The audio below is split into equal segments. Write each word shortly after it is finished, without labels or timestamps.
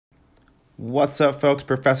What's up, folks?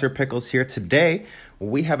 Professor Pickles here. Today,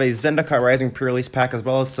 we have a Zendikar Rising pre-release pack, as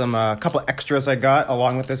well as some couple extras I got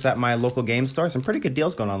along with this at my local game store. Some pretty good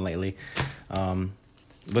deals going on lately.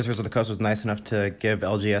 Wizards of the Coast was nice enough to give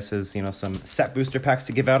LGS's, some set booster packs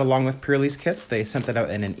to give out along with pre-release kits. They sent that out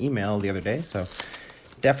in an email the other day, so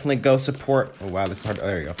definitely go support. Oh wow, this is hard. Oh,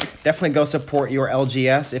 there you go. Definitely go support your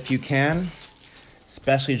LGS if you can,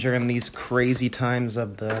 especially during these crazy times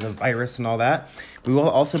of the virus and all that. We will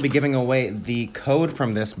also be giving away the code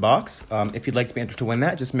from this box. If you'd like to be entered to win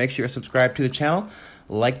that, just make sure you're subscribed to the channel,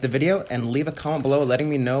 like the video, and leave a comment below letting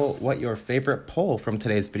me know what your favorite poll from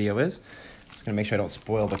today's video is. Just gonna make sure I don't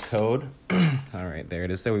spoil the code. All right, there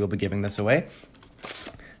it is. There we will be giving this away.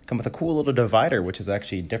 Come with a cool little divider, which is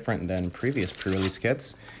actually different than previous pre-release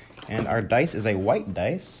kits. And our dice is a white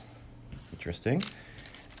dice. Interesting.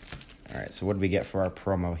 All right, so what did we get for our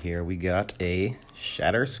promo here? We got a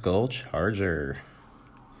Shatter Skull Charger.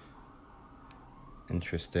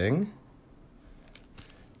 Interesting.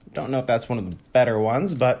 Don't know if that's one of the better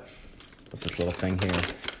ones, but what's this little thing here?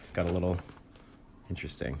 It's got a little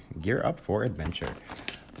interesting. Gear up for adventure.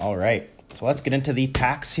 All right, so let's get into the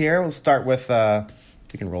packs here. We'll start with,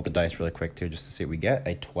 we can roll the dice really quick too, just to see what we get.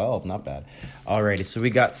 A 12, not bad. Alrighty, so we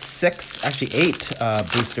got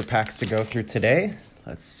 8 booster packs to go through today.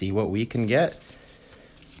 Let's see what we can get.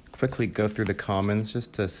 Quickly go through the commons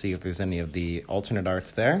just to see if there's any of the alternate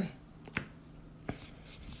arts there.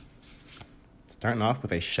 Starting off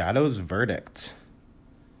with a Shadow's Verdict.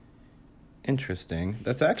 Interesting.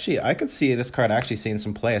 That's actually, I could see this card actually seeing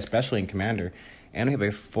some play, especially in Commander. And we have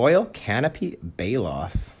a Foil Canopy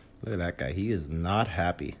Baloth. Look at that guy. He is not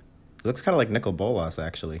happy. He looks kind of like Nicol Bolas,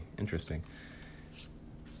 actually. Interesting.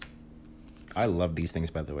 I love these things,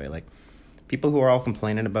 by the way. Like, people who are all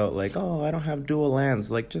complaining about, like, oh, I don't have dual lands.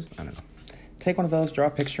 Like, just, I don't know. Take one of those, draw a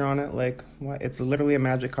picture on it. Like, what? It's literally a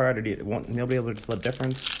magic card. You'll be able to tell the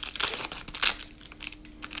difference.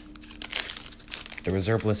 The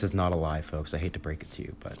reserve list is not a lie, folks. I hate to break it to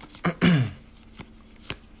you, but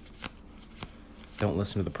don't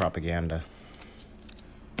listen to the propaganda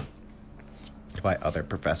by other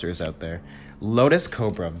professors out there. Lotus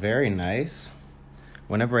Cobra, very nice.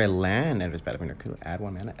 Whenever a land enters battlefield, add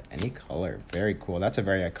 1 mana of any color. Very cool. That's a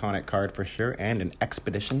very iconic card for sure. And an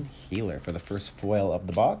Expedition Healer for the first foil of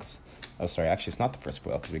the box. Oh, sorry. Actually, it's not the first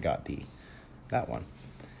foil because we got that one.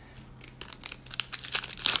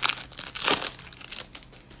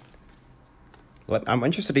 I'm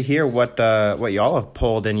interested to hear what y'all have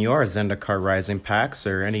pulled in your Zendikar Rising packs,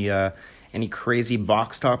 or any crazy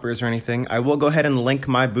box toppers or anything. I will go ahead and link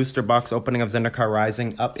my booster box opening of Zendikar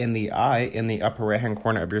Rising up in the upper right-hand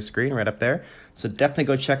corner of your screen, right up there. So definitely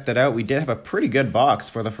go check that out. We did have a pretty good box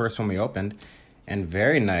for the first one we opened, and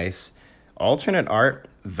very nice. Alternate art,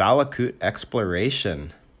 Valakut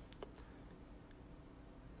Exploration.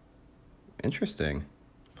 Interesting.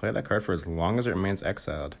 Play that card for as long as it remains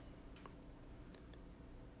exiled.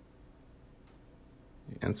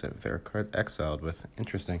 And so there are cards exiled with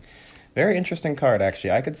interesting. Very interesting card,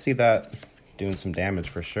 actually. I could see that doing some damage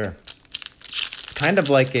for sure. It's kind of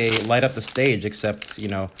like a light up the stage, except,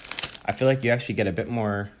 I feel like you actually get a bit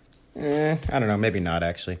more, I don't know, maybe not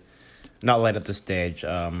actually. Not light up the stage.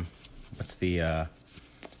 What's the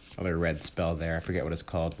other red spell there? I forget what it's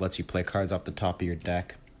called. Lets you play cards off the top of your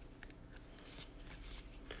deck.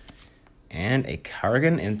 And a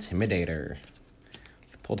Kargan Intimidator.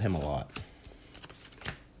 Pulled him a lot.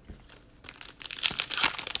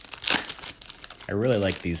 I really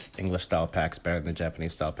like these English style packs better than the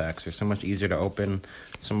Japanese style packs. They're so much easier to open,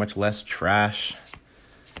 so much less trash.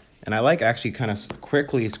 And I like actually kind of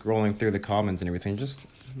quickly scrolling through the commons and everything. Just,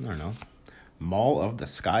 I don't know. Maul of the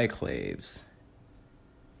Skyclaves.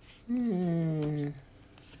 I don't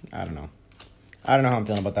know. I don't know how I'm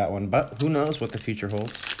feeling about that one, but who knows what the future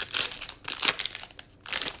holds.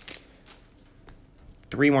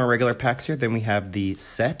 3 more regular packs here. Then we have the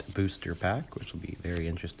set booster pack, which will be very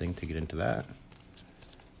interesting to get into that.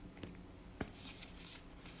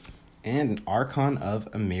 And an Archon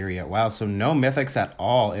of Emeria. Wow, so no mythics at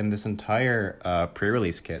all in this entire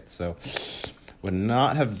pre-release kit. So would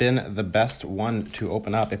not have been the best one to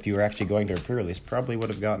open up if you were actually going to a pre-release. Probably would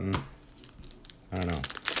have gotten, I don't know.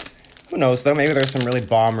 Who knows, though? Maybe there's some really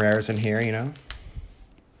bomb rares in here,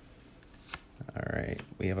 All right,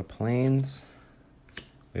 we have a Plains,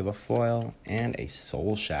 we have a foil, and a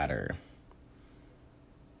Soul Shatter.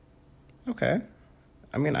 Okay.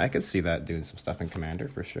 I mean, I could see that doing some stuff in Commander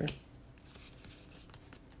for sure.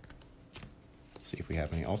 See if we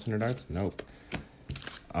have any alternate arts. Nope.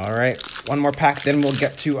 All right, one more pack, then we'll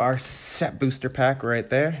get to our set booster pack right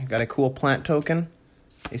there. Got a cool plant token.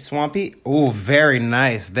 A Swampy. Oh, very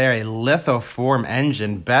nice. There, a Lithoform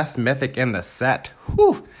Engine. Best mythic in the set.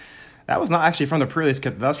 Whew. That was not actually from the pre-release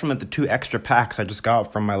kit. That was from the 2 extra packs I just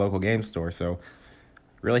got from my local game store. So,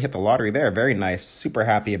 really hit the lottery there. Very nice. Super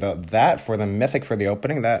happy about that for the mythic for the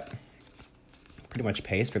opening. That pretty much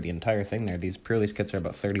pays for the entire thing there. These pre-release kits are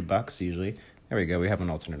about 30 bucks usually. There we go. We have an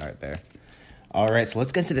alternate art there. All right, so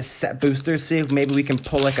let's get into the set boosters. See if maybe we can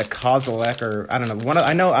pull like a Kozilek or I don't know.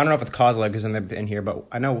 I don't know if it's Kozilek who's in here, but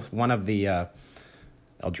I know one of the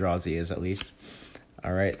Eldrazi is at least.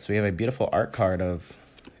 All right, so we have a beautiful art card of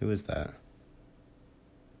who is that?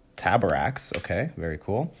 Tabarax. Okay, very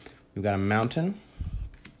cool. We've got a Mountain,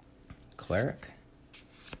 Cleric.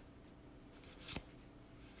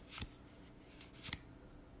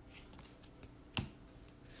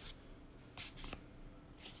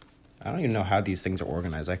 I don't even know how these things are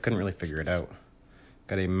organized. I couldn't really figure it out.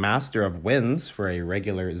 Got a Master of Winds for a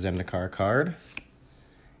regular Zendikar card.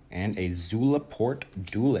 And a Zulaport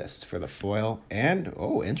Duelist for the foil. And,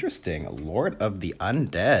 oh, interesting, Lord of the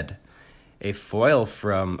Undead. A foil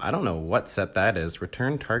from, I don't know what set that is.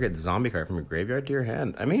 Return target zombie card from your graveyard to your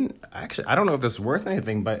hand. I mean, actually, I don't know if this is worth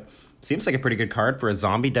anything, but seems like a pretty good card for a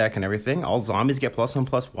zombie deck and everything. All zombies get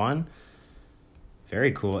 +1/+1.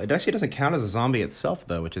 Very cool. It actually doesn't count as a zombie itself,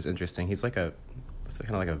 though, which is interesting. He's like kind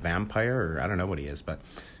of like a vampire, or I don't know what he is, but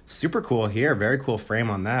super cool here. Very cool frame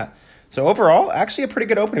on that. So overall, actually a pretty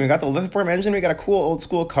good opening. We got the Lithoform Engine. We got a cool old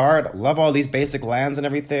school card. Love all these basic lands and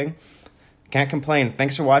everything. Can't complain.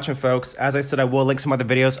 Thanks for watching, folks. As I said, I will link some other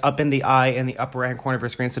videos up in the eye in the upper right corner of your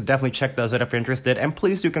screen, so definitely check those out if you're interested. And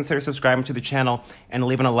please do consider subscribing to the channel and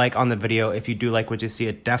leaving a like on the video if you do like what you see.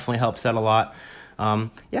 It definitely helps out a lot.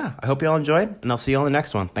 Yeah, I hope you all enjoyed, and I'll see you on the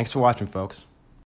next one. Thanks for watching, folks.